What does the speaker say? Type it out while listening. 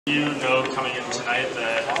You know coming in tonight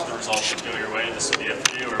that if the results would go your way, this would be it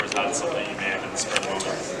for you, or was that something you may have in the spur of the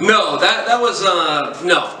moment? No, that was,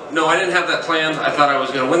 no, I didn't have that planned. I thought I was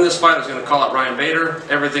going to win this fight. I was going to call out Ryan Bader.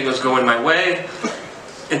 Everything was going my way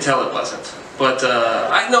until it wasn't. But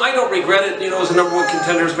I don't regret it. You know, it was a #1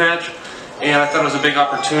 contenders match, and I thought it was a big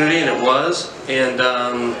opportunity, and it was. And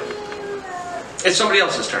it's somebody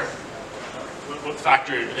else's turn. What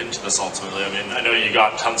factored into this ultimately? I mean, I know you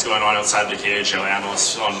got tons going on outside the cage, you know,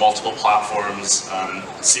 analysts on multiple platforms.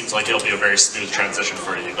 Seems like it'll be a very smooth transition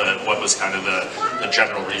for you, but what was kind of the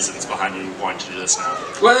general reasons behind you wanting to do this now?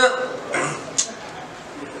 Well,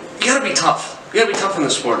 you gotta be tough. You gotta be tough in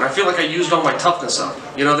this sport, and I feel like I used all my toughness up.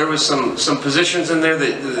 You know, there was some positions in there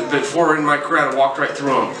that before in my career I walked right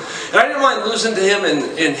through them. And I didn't mind losing to him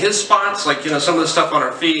in his spots, like, you know, some of the stuff on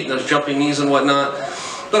our feet and those jumping knees and whatnot.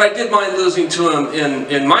 But I did mind losing to him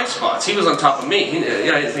in my spots. He was on top of me. I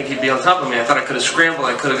didn't think he'd be on top of me. I thought I could have scrambled.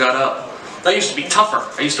 I could have got up. I used to be tougher.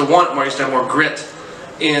 I used to want it more. I used to have more grit.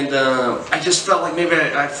 And I just felt like maybe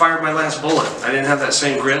I fired my last bullet. I didn't have that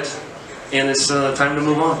same grit. And it's time to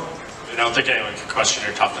move on. I don't think anyone can question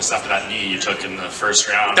your toughness after that knee you took in the first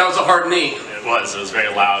round. That was a hard knee. It was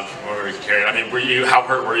very loud from where we could hear it. I mean, how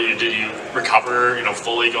hurt were you? Did you recover, you know,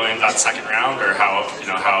 fully going into that second round, or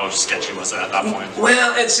how sketchy was it at that point?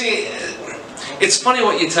 Well, and see, it's funny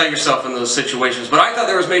what you tell yourself in those situations, but I thought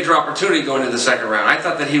there was major opportunity going into the second round. I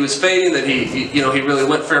thought that he was fading, that he really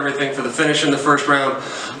went for everything for the finish in the first round.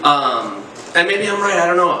 And maybe I'm right, I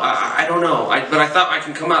don't know, but I thought I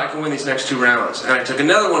can come out, I can win these next 2 rounds. And I took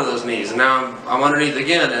another one of those knees, and now I'm underneath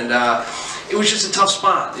again, and it was just a tough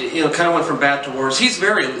spot. You know, kind of went from bad to worse. He's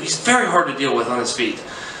very hard to deal with on his feet.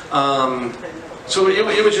 So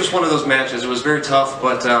it was just one of those matches. It was very tough,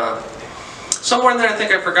 but somewhere in there I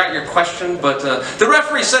think I forgot your question, but the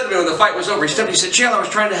referee said to me when the fight was over, he said, "Chael, I was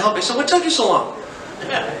trying to help." I said, "What took you so long?"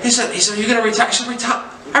 He said, "Are you going to retire?" I said,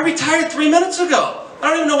 I retired 3 minutes ago. I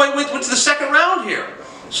don't even know why I went to the second round here.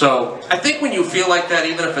 So I think when you feel like that,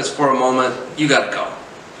 even if it's for a moment, you got to go.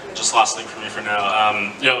 Just last thing for me for now.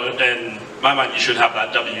 You know, in my mind, you should have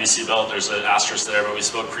that WEC belt. There's an asterisk there, but we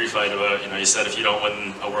spoke pre-fight about, you know, you said if you don't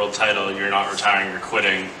win a world title, you're not retiring, you're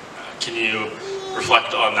quitting. Can you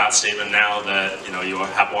reflect on that statement now that, you know, you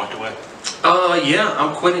have walked away? Yeah,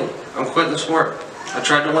 I'm quitting. I'm quitting the sport. I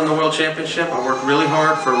tried to win the world championship. I worked really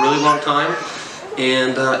hard for a really long time,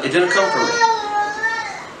 and it didn't come from me.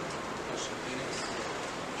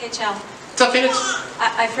 Hey, Chael. What's up, Phoenix?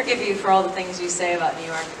 I forgive you for all the things you say about New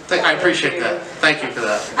York. I appreciate that. Thank you for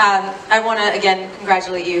that. I want to, again,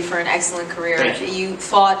 congratulate you for an excellent career. Thank you. You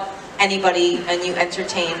fought anybody and you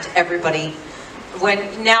entertained everybody.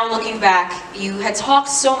 Now looking back, you had talked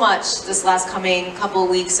so much this last couple of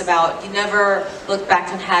weeks about you never looked back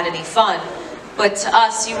and had any fun. But to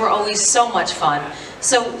us, you were always so much fun.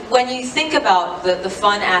 So when you think about the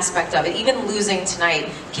fun aspect of it, even losing tonight,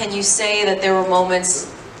 can you say that there were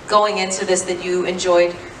moments going into this that you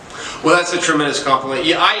enjoyed? Well, that's a tremendous compliment.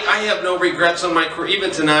 Yeah, I have no regrets on my career.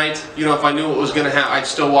 Even tonight, you know, if I knew what was going to happen, I'd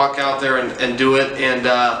still walk out there and do it. And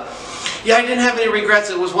yeah, I didn't have any regrets.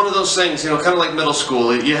 It was one of those things, you know, kind of like middle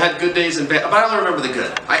school. You had good days and bad, but I only remember the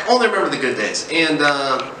good. I only remember the good days. And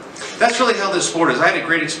that's really how this sport is. I had a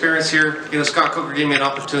great experience here. You know, Scott Coker gave me an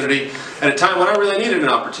opportunity at a time when I really needed an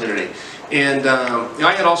opportunity. And you know,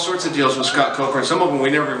 I had all sorts of deals with Scott Coker, and some of them we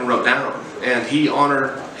never even wrote down. And he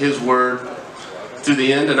honored his word through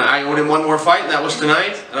the end, and I owed him one more fight, and that was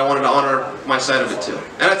tonight, and I wanted to honor my side of it too.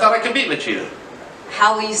 And I thought I could beat Machida.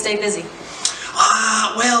 How will you stay busy?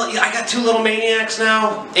 Well, yeah, I got 2 little maniacs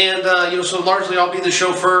now, and you know, so largely I'll be the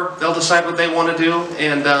chauffeur. They'll decide what they want to do,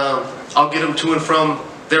 and I'll get them to and from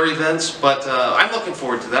their events, but I'm looking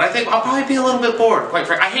forward to that. I think I'll probably be a little bit bored, quite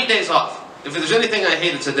frankly. I hate days off. If there's anything I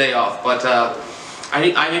hate, it's a day off, but I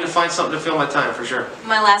need to find something to fill my time, for sure.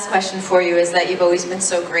 My last question for you is that you've always been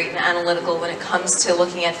so great and analytical when it comes to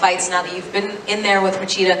looking at fights. Now that you've been in there with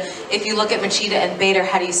Machida, if you look at Machida and Bader,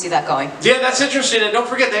 how do you see that going? Yeah, that's interesting, and don't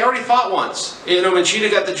forget, they already fought once. You know, Machida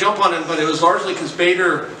got the jump on him, but it was largely because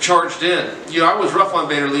Bader charged in. You know, I was rough on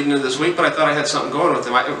Bader leading into this week, but I thought I had something going with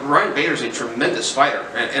him. Ryan Bader's a tremendous fighter,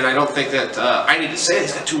 and I don't think that I need to say it.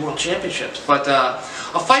 He's got 2 world championships, but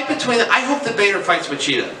a fight between them, I hope that Bader fights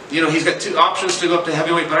Machida. You know, he's got 2 options to go up to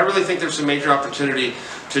heavyweight, but I really think there's some major opportunity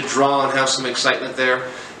to draw and have some excitement there.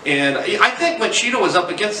 And I think Machida was up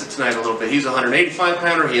against it tonight a little bit. He's a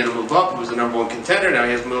 185-pounder. He had to move up. He was the #1 contender. Now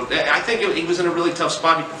he has moved. I think he was in a really tough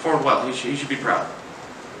spot. He performed well. He should be proud.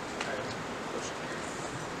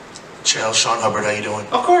 Chael, Sean Hubbard, how you doing?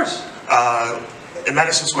 Of course. In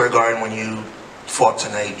Madison Square Garden, when you fought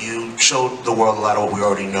tonight, you showed the world a lot of what we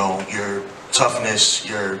already know. Your toughness,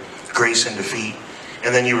 your grace in defeat.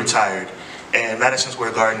 and then you retired. And Madison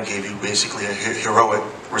Square Garden gave you basically a heroic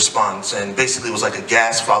response, and basically it was like a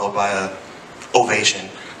gasp followed by a ovation.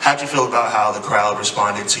 How'd you feel about how the crowd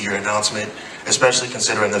responded to your announcement, especially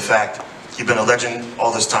considering the fact you've been a legend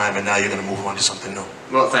all this time and now you're going to move on to something new?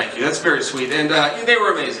 Well, thank you. That's very sweet. And they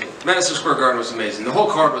were amazing. Madison Square Garden was amazing. The whole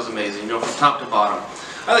card was amazing, from top to bottom.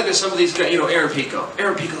 I look at some of these guys, Aaron Pico.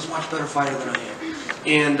 Aaron Pico's a much better fighter than I am.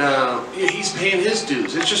 And he's paying his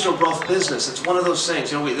dues. It's just a rough business. It's one of those things.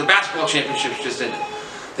 The basketball championships just ended.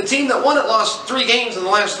 The team that won it lost 3 games in the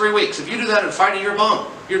last 3 weeks. If you do that in fighting, you're bum.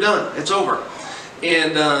 You're done. It's over.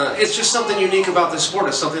 And it's just something unique about this sport.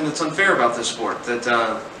 It's something that's unfair about this sport.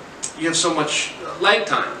 That you have so much lag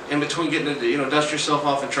time in between getting to dust yourself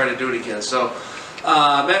off and try to do it again. So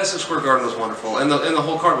Madison Square Garden was wonderful, and the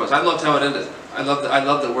whole card was. I loved how it ended. I loved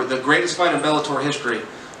that the greatest fight in Bellator history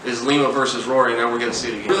is Lima versus Rory. Now we're going to see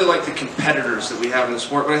it again. I really like the competitors that we have in the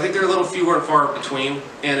sport, but I think they're a little fewer and far between.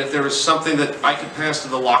 And if there was something that I could pass to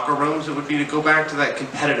the locker rooms, it would be to go back to that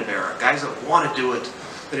competitive era. Guys that want to do it,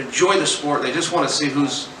 that enjoy the sport, they just want to see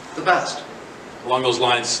who's the best. Along those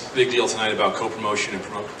lines, big deal tonight about co-promotion and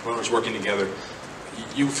promoters working together.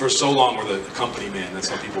 You, for so long, were the company man. That's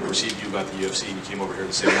how people perceived you about the UFC, and you came over here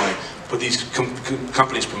the same way. But these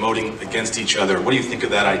companies promoting against each other, what do you think of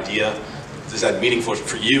that idea? Is that meaningful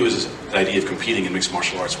for you? Is the idea of competing in mixed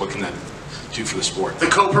martial arts? What can that do for the sport? The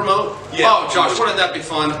co-promote? Yeah. Oh, Josh, wouldn't that be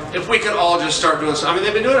fun? If we could all just start doing something. I mean,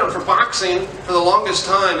 they've been doing it for boxing for the longest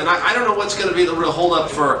time, and I don't know what's going to be the real holdup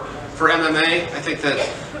for MMA. I think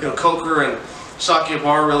that Coker and Sakia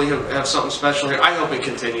Bar really have something special here. I hope it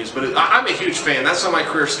continues, but I'm a huge fan. That's how my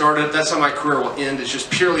career started. That's how my career will end. It's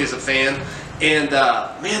just purely as a fan. And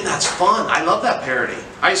man, that's fun. I love that parody.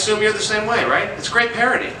 I assume you're the same way, right? It's great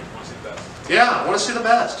parody. Yeah, I want to see the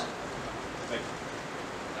best.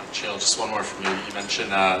 Chael, just one more from you. You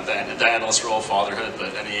mentioned the endless role of fatherhood,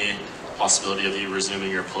 but any possibility of you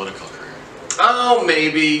resuming your political career? Oh,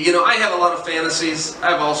 maybe. I have a lot of fantasies.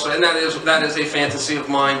 I've also, and that is a fantasy of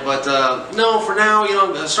mine. But no, for now,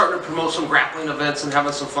 I'm starting to promote some grappling events and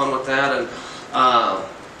having some fun with that. And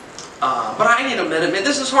but I need a minute, man.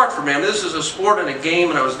 This is hard for me. I mean, this is a sport and a game,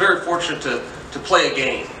 and I was very fortunate to play a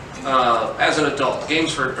game as an adult.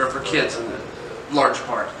 Games for kids in large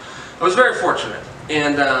part. I was very fortunate.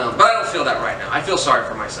 And but I don't feel that right now. I feel sorry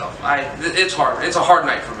for myself. It's hard. It's a hard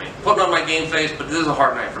night for me. Putting on my game face, but this is a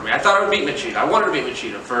hard night for me. I thought I would beat Machida. I wanted to beat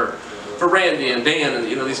Machida for Randy and Dan and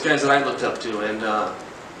these guys that I looked up to. And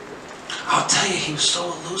I'll tell you, he was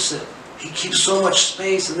so elusive. He keeps so much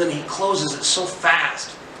space, and then he closes it so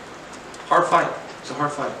fast. Hard fight. It's a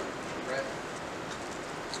hard fight.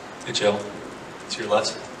 Hey, Chael. It's your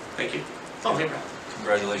left. Thank you. Oh, hey, Brad.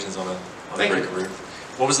 Congratulations on a Thank great you. career.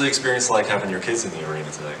 What was the experience like having your kids in the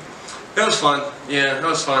arena today? It was fun. Yeah, it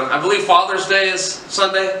was fun. I believe Father's Day is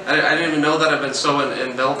Sunday. I didn't even know that. I've been so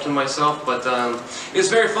enveloped in myself. But it's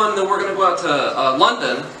very fun. Then we're going to go out to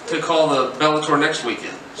London to call the Bellator next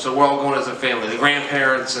weekend. So we're all going as a family. The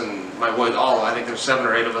grandparents and my wife, I think there's 7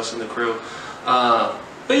 or 8 of us in the crew. But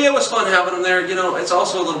yeah, it was fun having them there. It's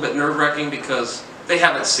also a little bit nerve-wracking because they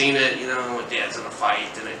haven't seen it. Dad's in a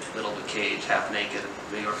fight in a little cage, half naked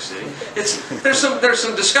in New York City. There's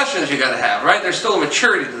some discussions you got to have, right? There's still a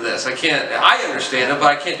maturity to this. I understand it, but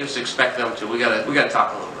I can't just expect them to. We got to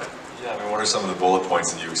talk a little bit. Yeah, I mean, what are some of the bullet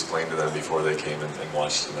points that you explained to them before they came and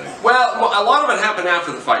watched tonight? Well, a lot of it happened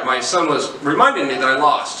after the fight. My son was reminding me that I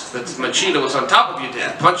lost, that Machida was on top of you,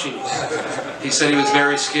 Dad, punching you. He said he was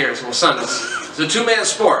very scared. So, well, son, it's a 2-man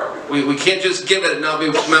sport. We can't just give it and not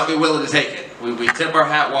be willing to take it. We tip our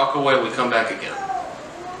hat, walk away, we come back again.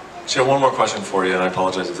 Chael, one more question for you, and I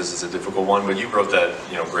apologize if this is a difficult one, but you wrote that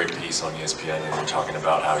great piece on ESPN, and you're talking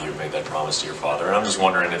about how you made that promise to your father. And I'm just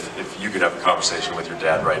wondering if you could have a conversation with your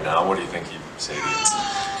dad right now, what do you think he'd say to you?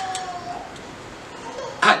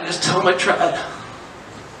 I just tell him I tried.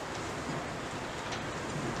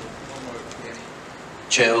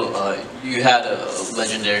 Chael, you had a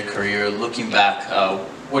legendary career. Looking back,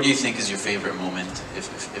 what do you think is your favorite moment,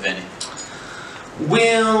 if any?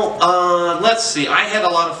 Well, let's see. I had a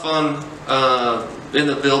lot of fun in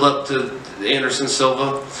the build-up to Anderson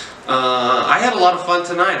Silva. I had a lot of fun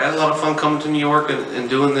tonight. I had a lot of fun coming to New York and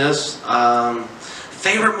doing this.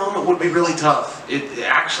 Favorite moment would be really tough.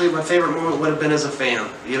 Actually, my favorite moment would have been as a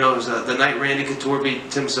fan. It was the night Randy Couture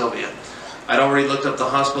beat Tim Sylvia. I'd already looked up the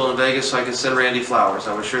hospital in Vegas so I could send Randy flowers.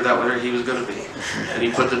 I was sure that was where he was going to be. And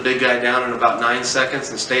he put the big guy down in about 9 seconds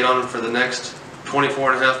and stayed on him for the next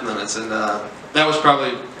 24 and a half minutes. And that was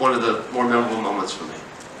probably one of the more memorable moments for me.